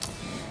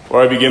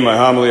Before I begin my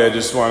homily, I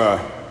just want to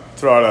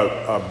throw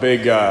out a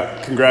big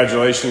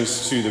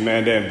congratulations to the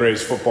Mandan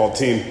Braves football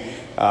team.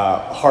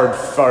 Hard-fought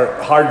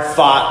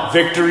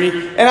victory.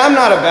 And I'm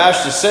not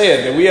abashed to say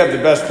it, that we have the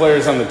best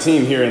players on the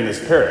team here in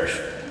this parish.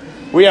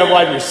 We have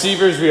wide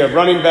receivers, we have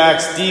running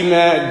backs,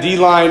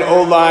 D-line,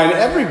 O-line,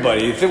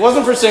 everybody. If it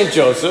wasn't for St.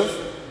 Joseph,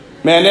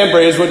 Mandan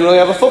Braves wouldn't really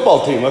have a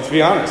football team, let's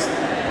be honest.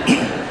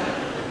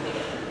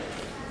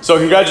 So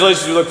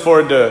congratulations, we look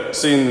forward to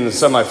seeing you in the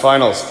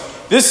semifinals.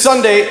 This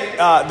Sunday,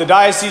 the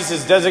diocese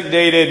has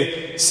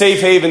designated Safe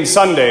Haven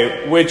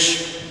Sunday,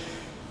 which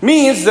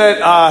means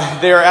that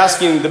they are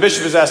asking, the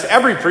bishop has asked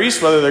every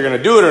priest, whether they're going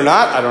to do it or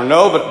not, I don't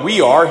know, but we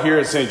are here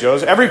at St.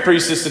 Joe's. Every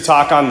priest is to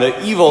talk on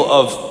the evil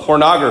of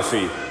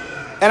pornography.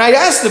 And I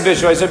asked the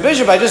bishop, I said,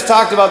 Bishop, I just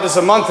talked about this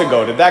a month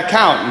ago. Did that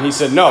count? And he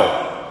said, no,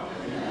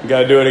 you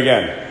got to do it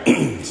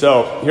again.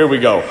 So here we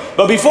go.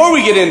 But before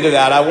we get into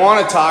that, I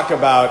want to talk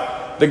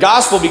about the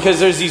gospel because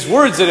there's these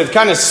words that have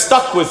kind of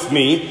stuck with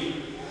me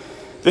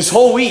this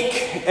whole week.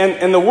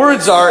 And the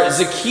words are,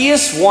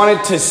 Zacchaeus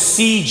wanted to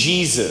see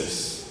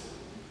Jesus.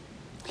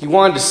 He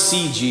wanted to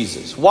see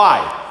Jesus.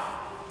 Why?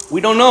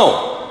 We don't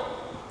know.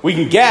 We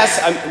can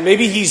guess.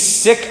 Maybe he's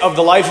sick of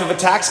the life of a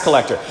tax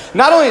collector.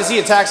 Not only is he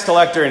a tax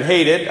collector and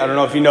hated, I don't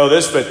know if you know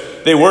this,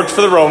 but they worked for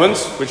the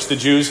Romans, which the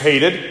Jews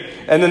hated.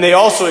 And then they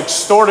also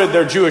extorted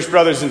their Jewish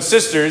brothers and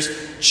sisters,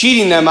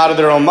 cheating them out of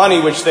their own money,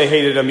 which they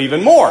hated them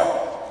even more.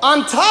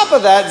 On top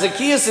of that,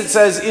 Zacchaeus, it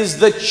says, is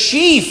the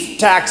chief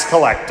tax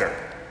collector.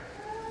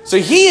 So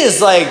he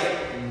is like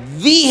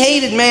the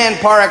hated man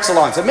par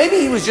excellence. And maybe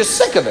he was just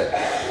sick of it.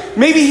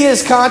 Maybe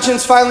his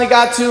conscience finally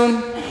got to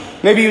him.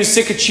 Maybe he was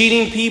sick of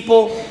cheating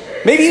people.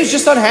 Maybe he was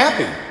just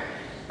unhappy,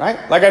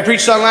 right? Like I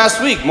preached on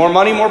last week, more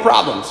money, more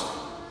problems.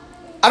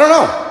 I don't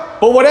know.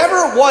 But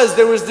whatever it was,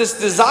 there was this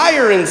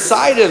desire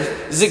inside of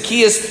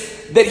Zacchaeus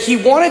that he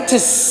wanted to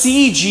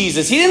see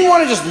Jesus. He didn't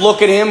want to just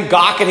look at him,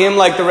 gawk at him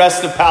like the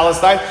rest of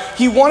Palestine.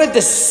 He wanted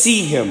to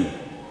see him.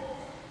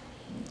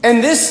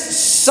 And this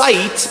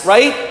sight,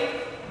 right,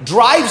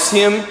 drives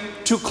him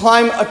to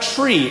climb a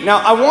tree. Now,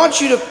 I want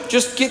you to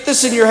just get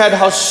this in your head,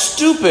 how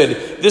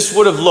stupid this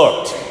would have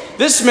looked.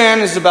 This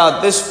man is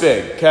about this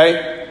big,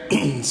 okay?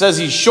 It says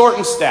he's short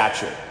in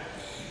stature.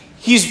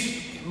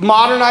 He's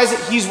modernized it.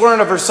 He's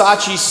wearing a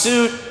Versace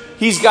suit.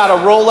 He's got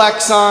a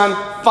Rolex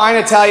on, fine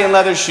Italian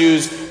leather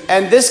shoes.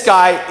 And this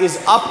guy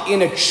is up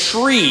in a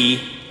tree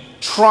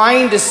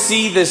trying to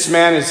see this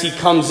man as he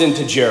comes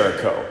into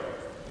Jericho.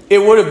 It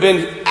would have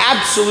been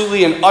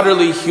absolutely and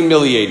utterly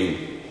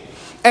humiliating.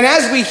 And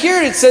as we hear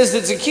it, it says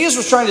that Zacchaeus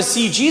was trying to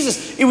see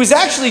Jesus. It was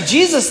actually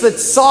Jesus that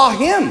saw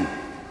him.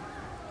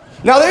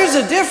 Now there's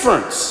a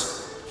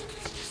difference,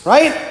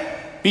 right,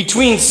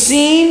 between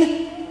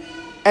seeing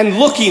and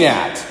looking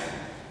at.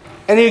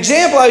 And the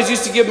example I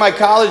used to give my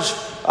college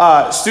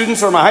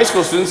students or my high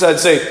school students, I'd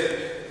say,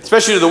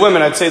 especially to the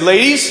women, I'd say,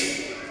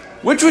 ladies,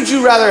 which would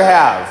you rather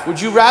have?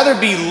 Would you rather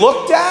be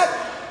looked at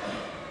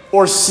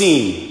or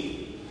seen?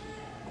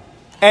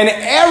 And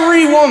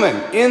every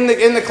woman in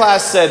the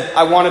class said,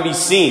 I want to be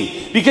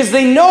seen. Because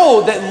they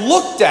know that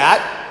looked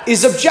at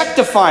is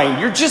objectifying.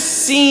 You're just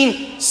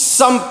seeing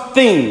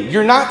something.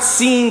 You're not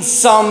seeing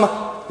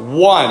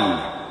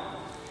someone.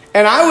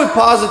 And I would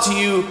posit to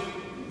you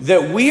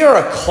that we are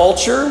a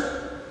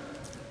culture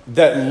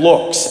that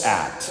looks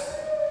at.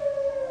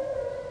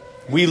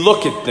 We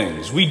look at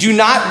things. We do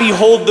not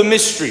behold the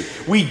mystery.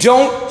 We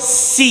don't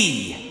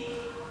see.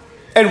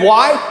 And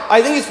why?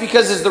 I think it's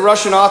because, as the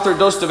Russian author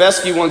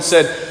Dostoevsky once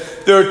said,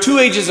 there are two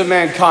ages of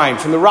mankind,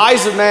 from the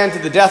rise of man to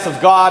the death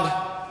of God,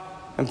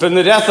 and from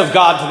the death of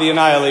God to the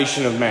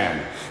annihilation of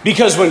man.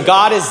 Because when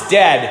God is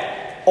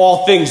dead,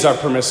 all things are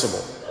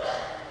permissible.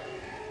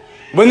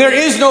 When there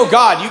is no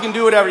God, you can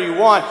do whatever you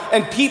want,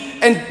 and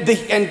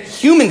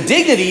human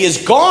dignity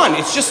is gone.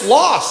 It's just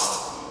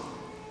lost.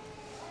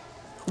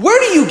 Where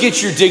do you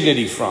get your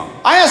dignity from?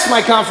 I asked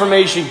my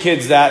confirmation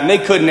kids that, and they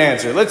couldn't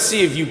answer. Let's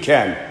see if you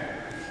can.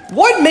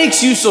 What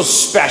makes you so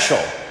special?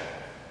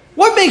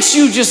 What makes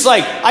you just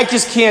like, I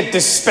just can't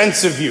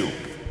dispense of you.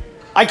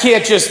 I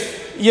can't just,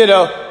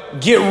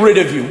 get rid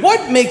of you.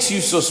 What makes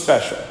you so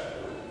special?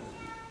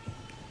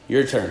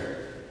 Your turn.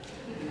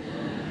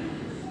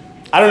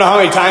 I don't know how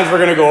many times we're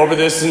going to go over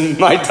this in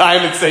my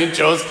time at St.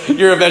 Joe's.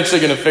 You're eventually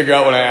going to figure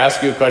out when I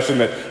ask you a question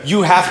that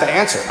you have to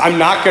answer. I'm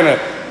not going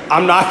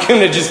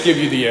to just give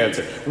you the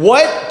answer.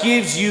 What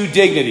gives you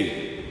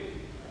dignity?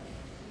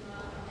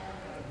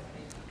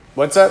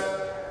 What's that?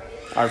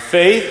 Our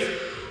faith.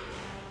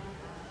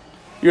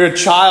 You're a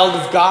child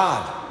of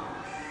God.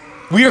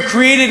 We are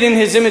created in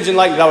His image and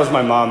likeness. That was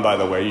my mom, by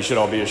the way. You should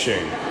all be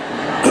ashamed.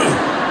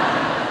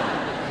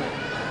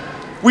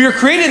 We are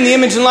created in the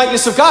image and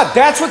likeness of God.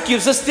 That's what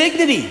gives us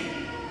dignity.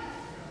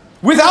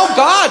 Without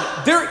God,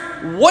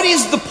 what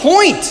is the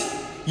point?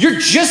 You're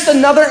just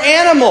another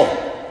animal.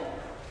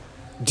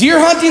 Deer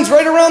hunting's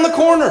right around the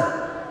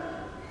corner.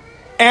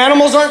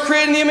 Animals aren't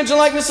created in the image and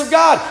likeness of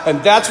God.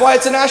 And that's why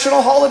it's a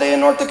national holiday in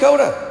North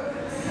Dakota.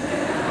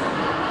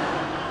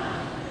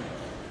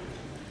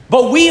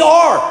 But we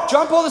are.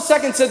 John Paul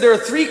II said there are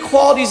three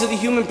qualities of the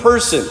human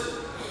person.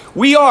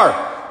 We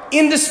are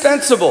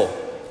indispensable,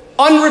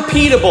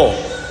 unrepeatable,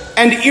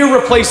 and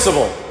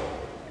irreplaceable.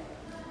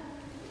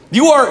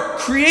 You are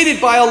created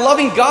by a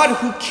loving God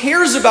who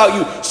cares about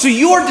you. So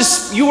you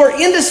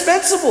are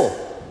indispensable.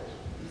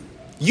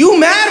 You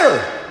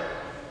matter.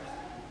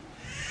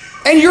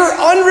 And you're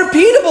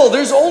unrepeatable.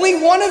 There's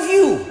only one of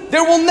you.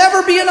 There will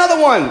never be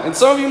another one. And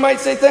some of you might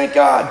say, thank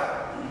God.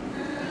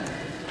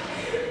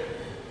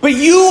 But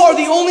you are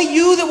the only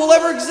you that will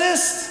ever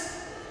exist.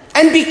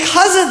 And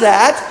because of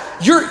that,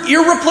 you're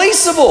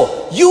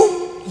irreplaceable.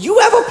 You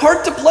have a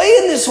part to play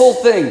in this whole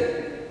thing.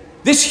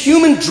 This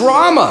human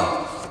drama.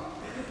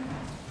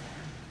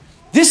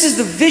 This is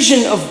the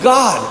vision of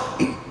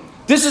God.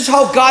 This is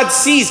how God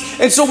sees.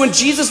 And so when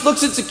Jesus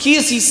looks at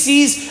Zacchaeus, he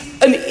sees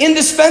an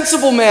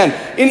indispensable man,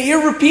 an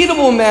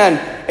irrepeatable man,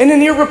 and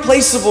an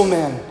irreplaceable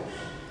man.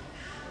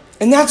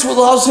 And that's what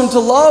allows him to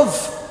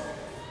love.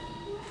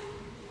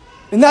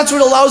 And that's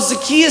what allows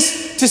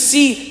Zacchaeus to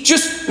see,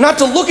 just not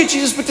to look at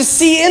Jesus, but to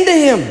see into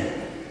him.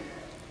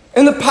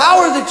 And the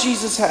power that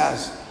Jesus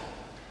has.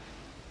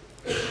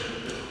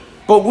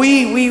 But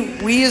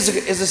we as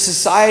a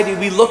society,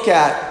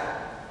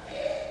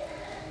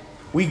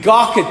 we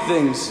gawk at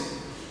things.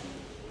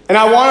 And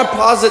I want to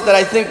posit that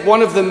I think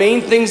one of the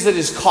main things that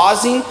is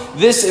causing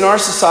this in our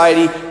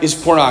society is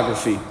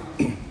pornography.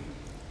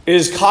 It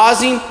is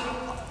causing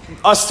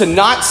us to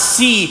not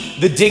see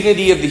the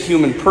dignity of the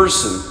human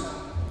person.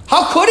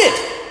 How could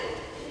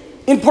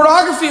it? In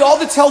pornography, all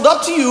that's held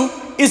up to you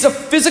is a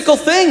physical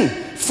thing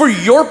for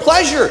your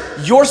pleasure,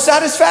 your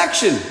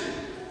satisfaction.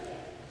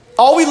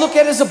 All we look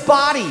at is a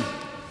body.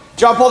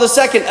 John Paul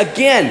II,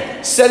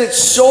 again, said it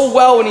so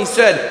well when he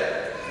said,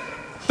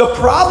 the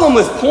problem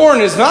with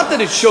porn is not that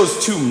it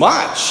shows too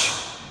much.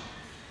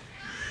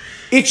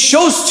 It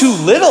shows too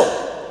little.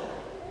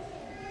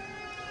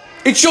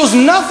 It shows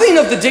nothing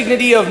of the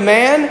dignity of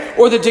man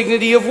or the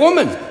dignity of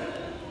woman.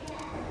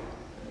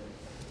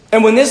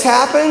 And when this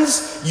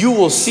happens, you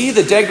will see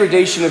the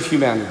degradation of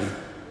humanity.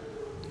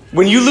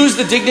 When you lose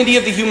the dignity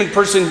of the human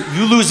person,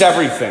 you lose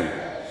everything.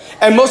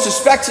 And most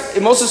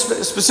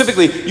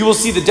specifically, you will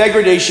see the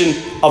degradation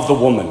of the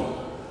woman,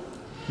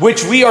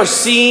 which we are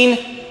seeing.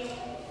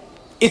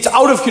 It's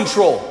out of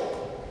control.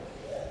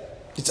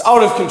 It's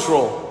out of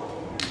control.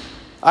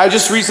 I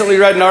just recently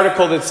read an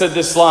article that said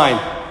this line: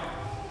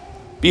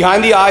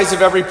 behind the eyes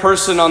of every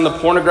person on the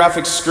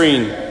pornographic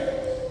screen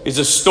is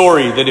a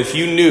story that if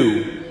you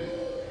knew,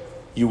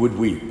 you would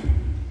weep.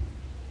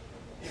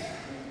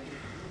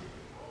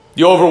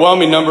 The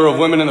overwhelming number of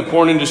women in the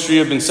porn industry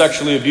have been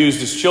sexually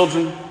abused as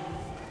children.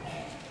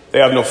 They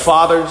have no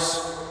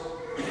fathers.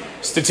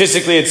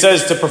 Statistically, it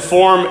says to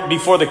perform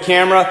before the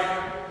camera,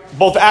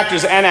 both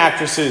actors and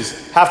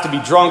actresses have to be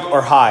drunk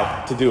or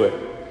high to do it.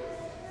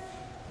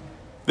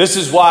 This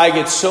is why I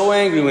get so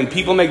angry when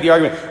people make the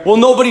argument, well,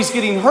 nobody's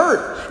getting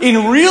hurt.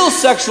 In real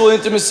sexual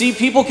intimacy,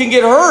 people can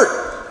get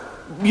hurt.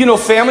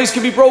 Families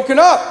can be broken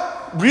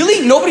up.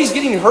 Really? Nobody's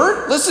getting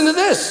hurt? Listen to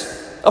this.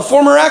 A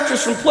former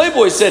actress from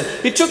Playboy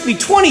said, it took me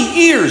 20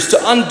 years to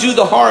undo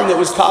the harm that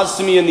was caused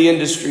to me in the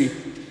industry.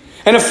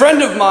 And a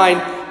friend of mine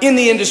in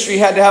the industry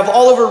had to have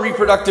all of her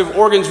reproductive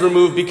organs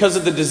removed because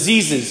of the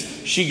diseases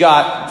she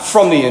got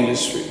from the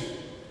industry.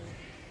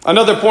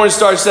 Another porn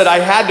star said, I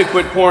had to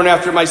quit porn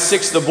after my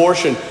 6th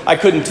abortion. I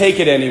couldn't take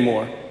it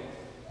anymore.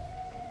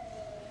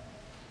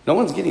 No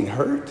one's getting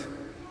hurt.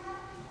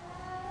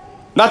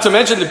 Not to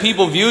mention the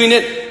people viewing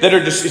it that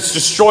it's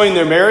destroying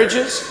their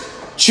marriages.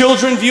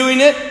 Children viewing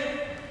it.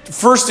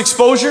 First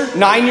exposure,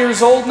 9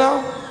 years old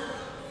now.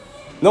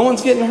 No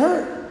one's getting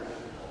hurt.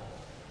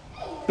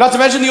 Not to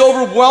mention the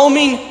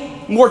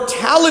overwhelming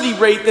mortality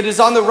rate that is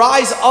on the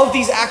rise of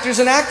these actors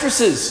and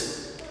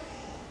actresses.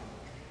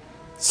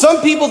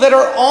 Some people that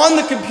are on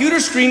the computer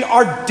screen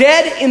are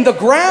dead in the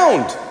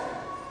ground.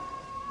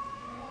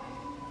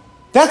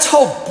 That's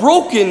how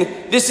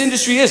broken this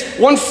industry is.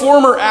 One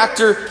former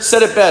actor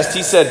said it best.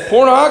 He said,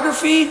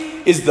 pornography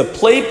is the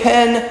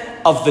playpen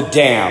of the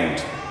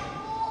damned.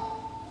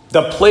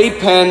 The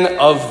playpen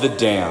of the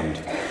damned.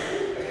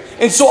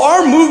 And so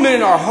our movement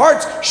in our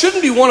hearts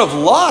shouldn't be one of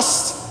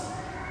lust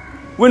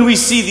when we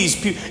see these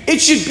people. It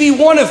should be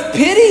one of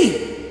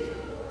pity.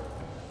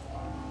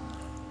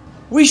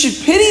 We should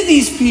pity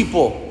these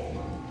people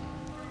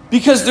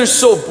because they're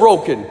so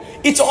broken.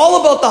 It's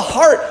all about the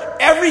heart.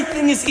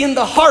 Everything is in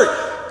the heart.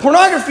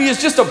 Pornography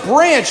is just a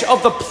branch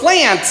of the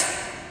plant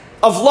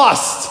of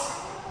lust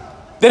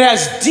that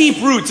has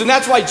deep roots. And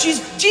that's why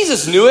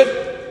Jesus knew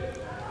it.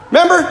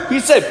 Remember, he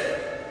said,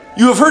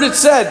 you have heard it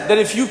said that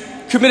if you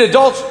commit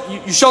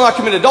adultery, you shall not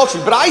commit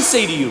adultery. But I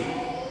say to you,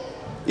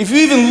 if you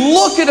even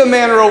look at a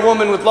man or a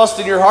woman with lust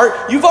in your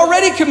heart, you've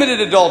already committed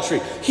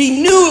adultery.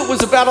 He knew it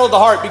was a battle of the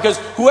heart because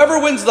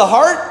whoever wins the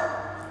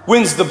heart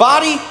wins the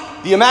body,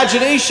 the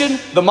imagination,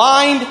 the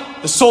mind,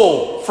 the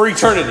soul for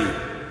eternity.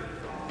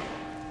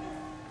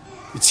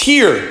 It's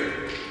here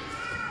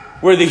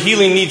where the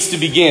healing needs to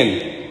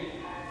begin.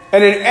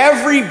 And in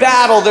every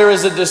battle, there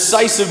is a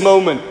decisive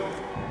moment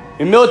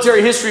In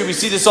military history, we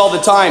see this all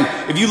the time.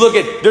 If you look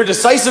at, they're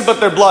decisive,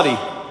 but they're bloody.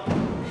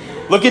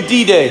 Look at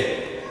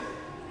D-Day.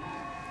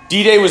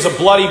 D-Day was a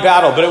bloody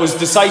battle, but it was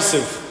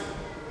decisive.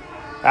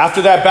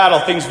 After that battle,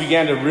 things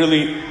began to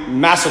really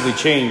massively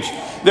change.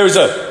 There was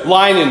a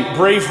line in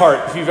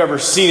Braveheart, if you've ever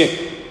seen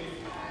it,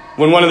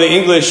 when one of the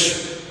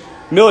English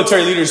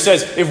military leaders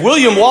says, if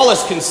William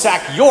Wallace can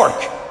sack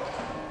York,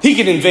 he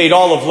can invade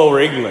all of Lower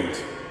England.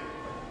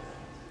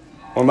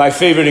 Or my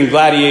favorite in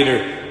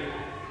Gladiator,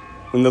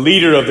 when the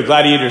leader of the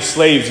gladiator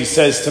slaves, he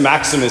says to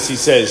Maximus, he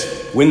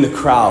says, win the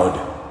crowd,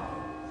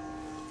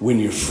 win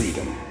your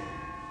freedom.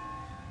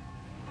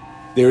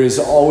 There is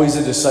always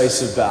a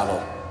decisive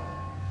battle.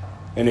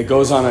 And it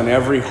goes on in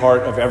every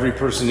heart of every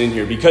person in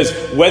here. Because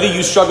whether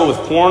you struggle with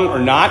porn or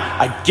not,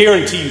 I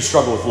guarantee you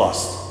struggle with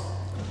lust.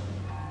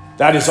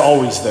 That is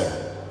always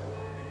there.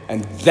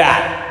 And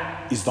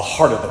that is the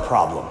heart of the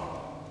problem.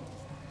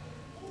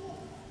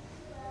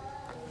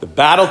 The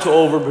battle to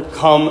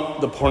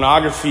overcome the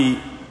pornography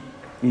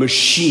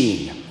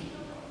machine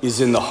is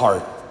in the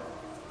heart.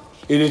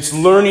 It's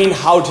learning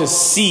how to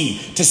see,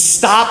 to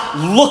stop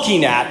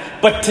looking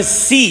at, but to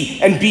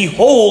see and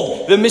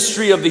behold the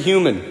mystery of the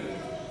human.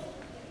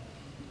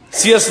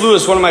 C.S.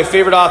 Lewis, one of my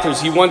favorite authors,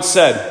 he once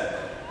said,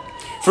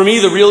 for me,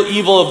 the real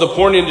evil of the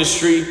porn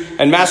industry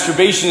and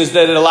masturbation is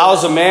that it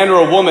allows a man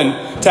or a woman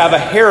to have a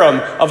harem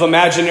of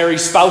imaginary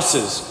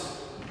spouses.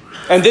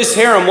 And this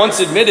harem, once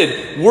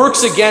admitted,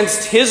 works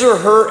against his or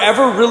her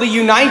ever really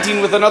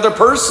uniting with another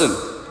person.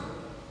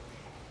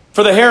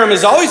 For the harem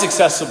is always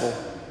accessible,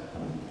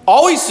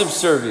 always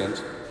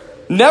subservient,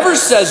 never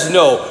says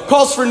no,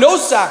 calls for no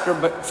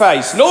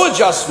sacrifice, no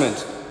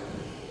adjustment,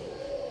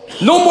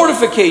 no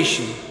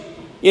mortification.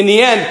 In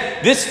the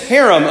end, this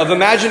harem of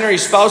imaginary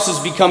spouses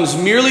becomes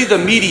merely the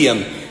medium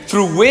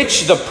through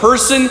which the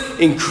person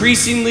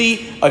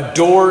increasingly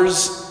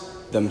adores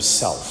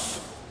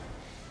themselves.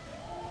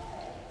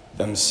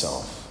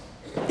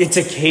 It's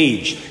a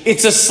cage.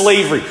 It's a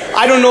slavery.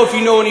 I don't know if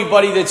you know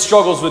anybody that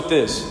struggles with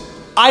this.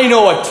 I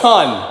know a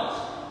ton.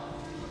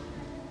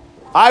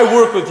 I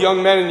work with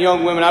young men and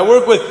young women. I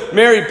work with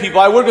married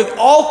people. I work with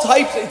all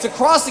types. It's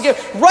across the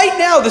gamut. Right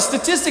now, the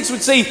statistics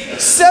would say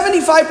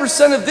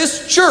 75% of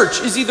this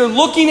church is either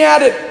looking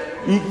at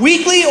it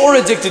weekly or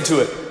addicted to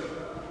it.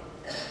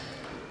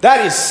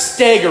 That is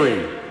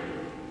staggering.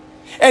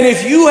 And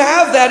if you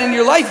have that in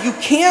your life, you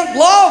can't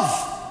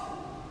love.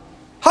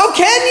 How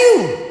can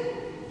you?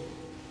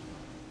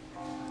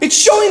 It's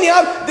showing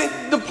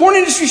the porn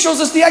industry shows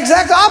us the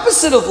exact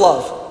opposite of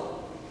love.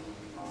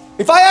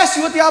 If I asked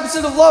you what the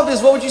opposite of love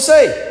is, what would you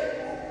say?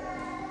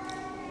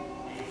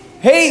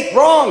 Hate,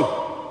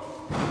 wrong.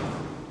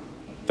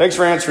 Thanks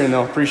for answering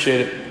though,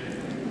 appreciate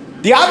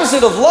it. The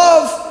opposite of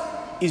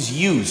love is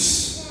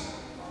use.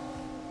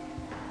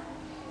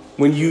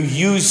 When you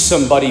use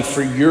somebody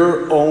for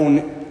your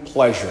own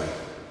pleasure.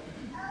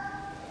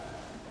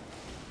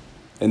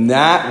 And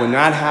when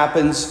that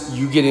happens,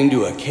 you get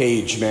into a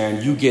cage,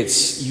 man.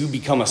 You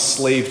become a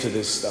slave to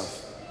this stuff.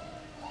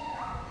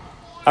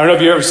 I don't know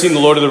if you've ever seen The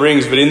Lord of the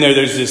Rings, but in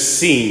there's this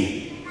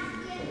scene.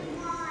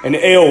 And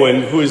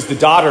Éowyn, who is the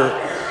daughter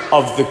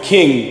of the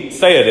king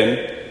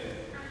Theoden,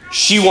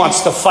 she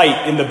wants to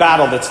fight in the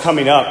battle that's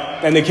coming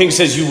up. And the king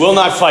says, you will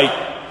not fight.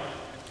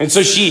 And so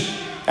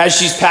as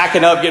she's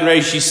packing up, getting ready,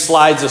 she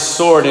slides a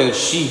sword in its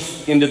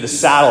sheath into the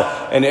saddle.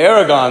 And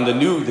Aragorn,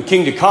 the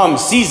king to come,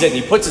 sees it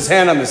and he puts his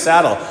hand on the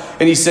saddle.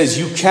 And he says,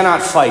 you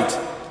cannot fight.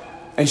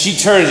 And she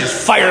turns,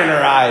 just fire in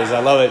her eyes. I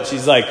love it.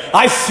 She's like,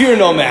 I fear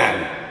no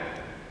man.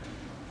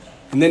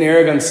 And then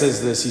Aragorn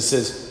says this. He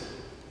says,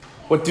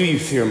 what do you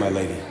fear, my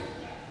lady?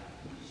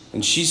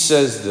 And she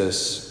says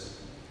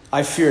this,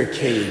 I fear a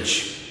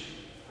cage.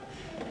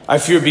 I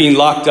fear being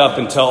locked up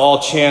until all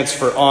chance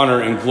for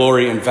honor and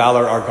glory and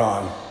valor are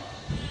gone.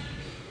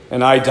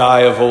 And I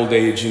die of old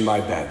age in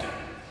my bed.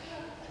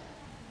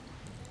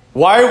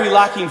 Why are we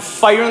lacking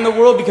fire in the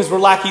world? Because we're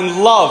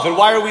lacking love. And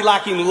why are we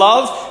lacking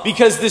love?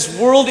 Because this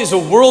world is a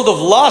world of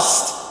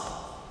lust.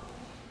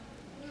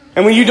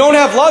 And when you don't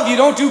have love, you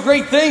don't do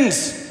great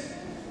things.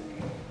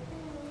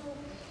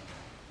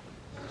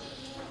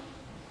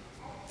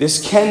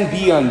 This can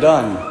be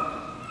undone.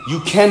 You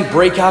can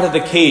break out of the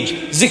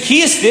cage.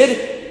 Zacchaeus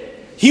did.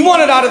 He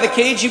wanted out of the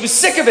cage. He was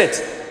sick of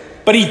it.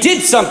 But he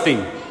did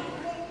something.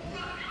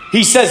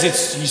 He says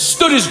he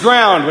stood his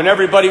ground when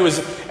everybody was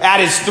at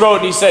his throat.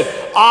 And he said,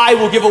 I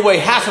will give away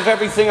half of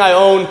everything I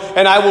own.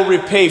 And I will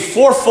repay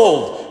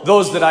fourfold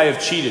those that I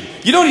have cheated.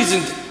 You know what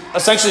he's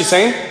essentially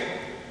saying?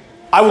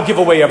 I will give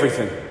away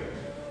everything.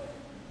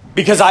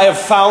 Because I have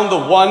found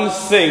the one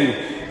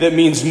thing that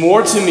means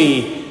more to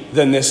me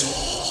than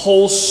this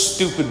whole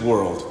stupid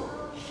world.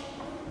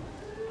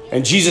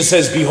 And Jesus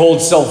says,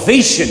 behold,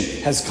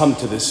 salvation has come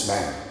to this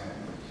man.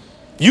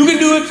 You can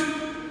do it.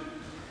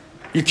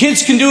 Your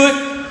kids can do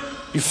it.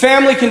 Your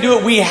family can do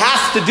it. We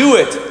have to do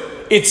it.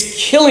 It's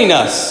killing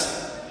us.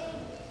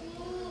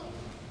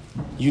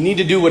 You need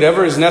to do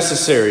whatever is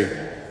necessary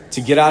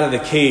to get out of the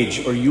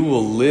cage, or you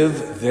will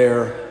live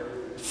there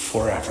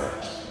forever.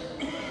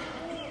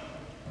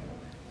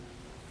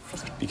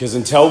 Because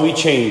until we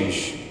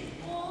change,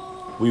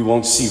 we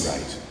won't see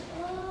right.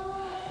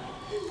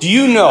 Do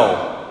you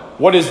know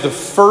what is the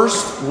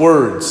first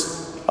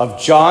words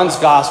of John's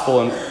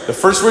gospel and the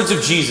first words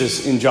of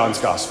Jesus in John's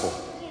gospel?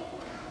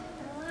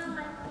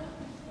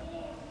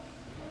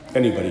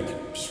 Anybody,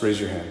 just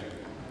raise your hand.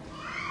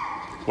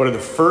 What are the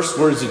first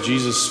words that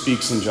Jesus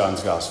speaks in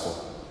John's gospel?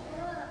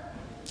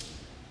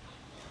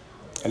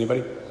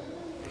 Anybody?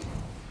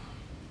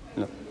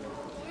 No.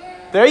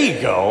 There you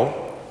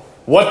go.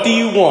 What do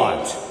you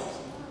want?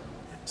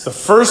 It's the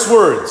first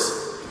words.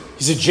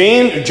 He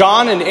said,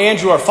 John and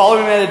Andrew are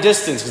following him at a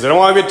distance because they don't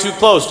want to get too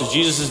close because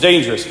Jesus is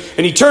dangerous.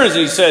 And he turns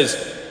and he says,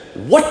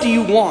 what do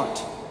you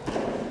want?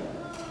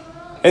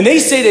 And they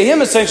say to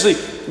him essentially,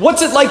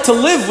 what's it like to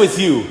live with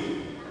you?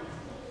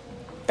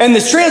 And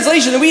this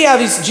translation that we have,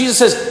 Jesus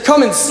says,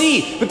 come and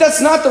see. But that's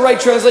not the right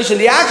translation.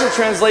 The actual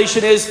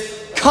translation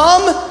is,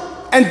 come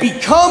and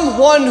become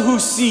one who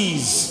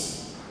sees.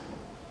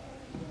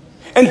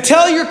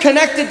 Until you're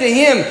connected to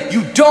him,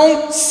 you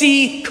don't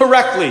see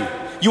correctly.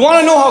 You want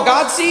to know how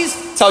God sees?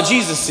 It's how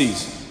Jesus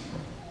sees.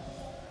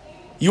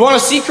 You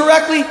want to see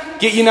correctly?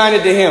 Get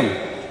united to him.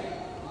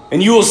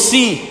 And you will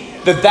see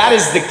that that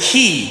is the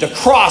key. The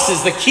cross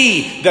is the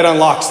key that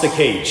unlocks the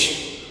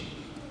cage.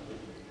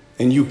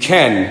 And you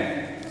can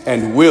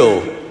and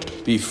will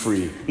be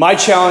free. My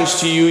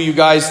challenge to you, you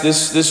guys,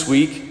 this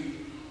week,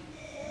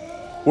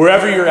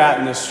 wherever you're at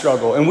in this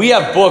struggle, and we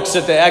have books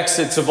at the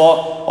exits of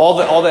all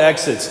the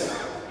exits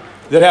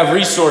that have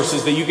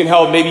resources that you can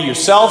help maybe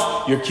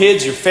yourself, your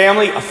kids, your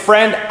family, a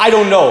friend, I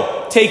don't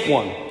know. Take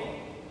one.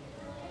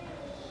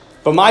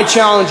 But my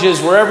challenge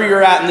is, wherever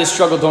you're at in this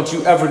struggle, don't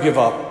you ever give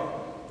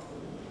up.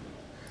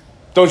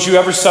 Don't you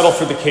ever settle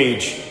for the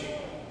cage.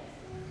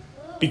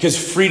 Because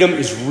freedom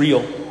is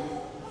real.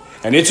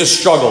 And it's a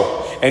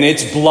struggle, and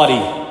it's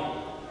bloody.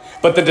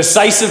 But the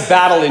decisive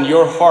battle in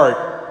your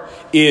heart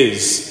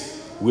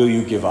is, will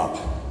you give up?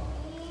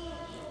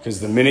 Because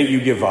the minute you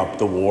give up,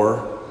 the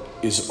war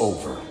is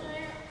over.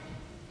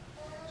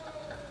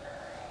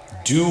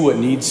 Do what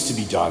needs to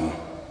be done,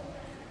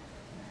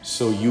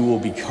 so you will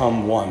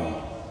become one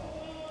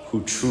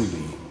who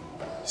truly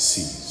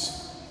sees.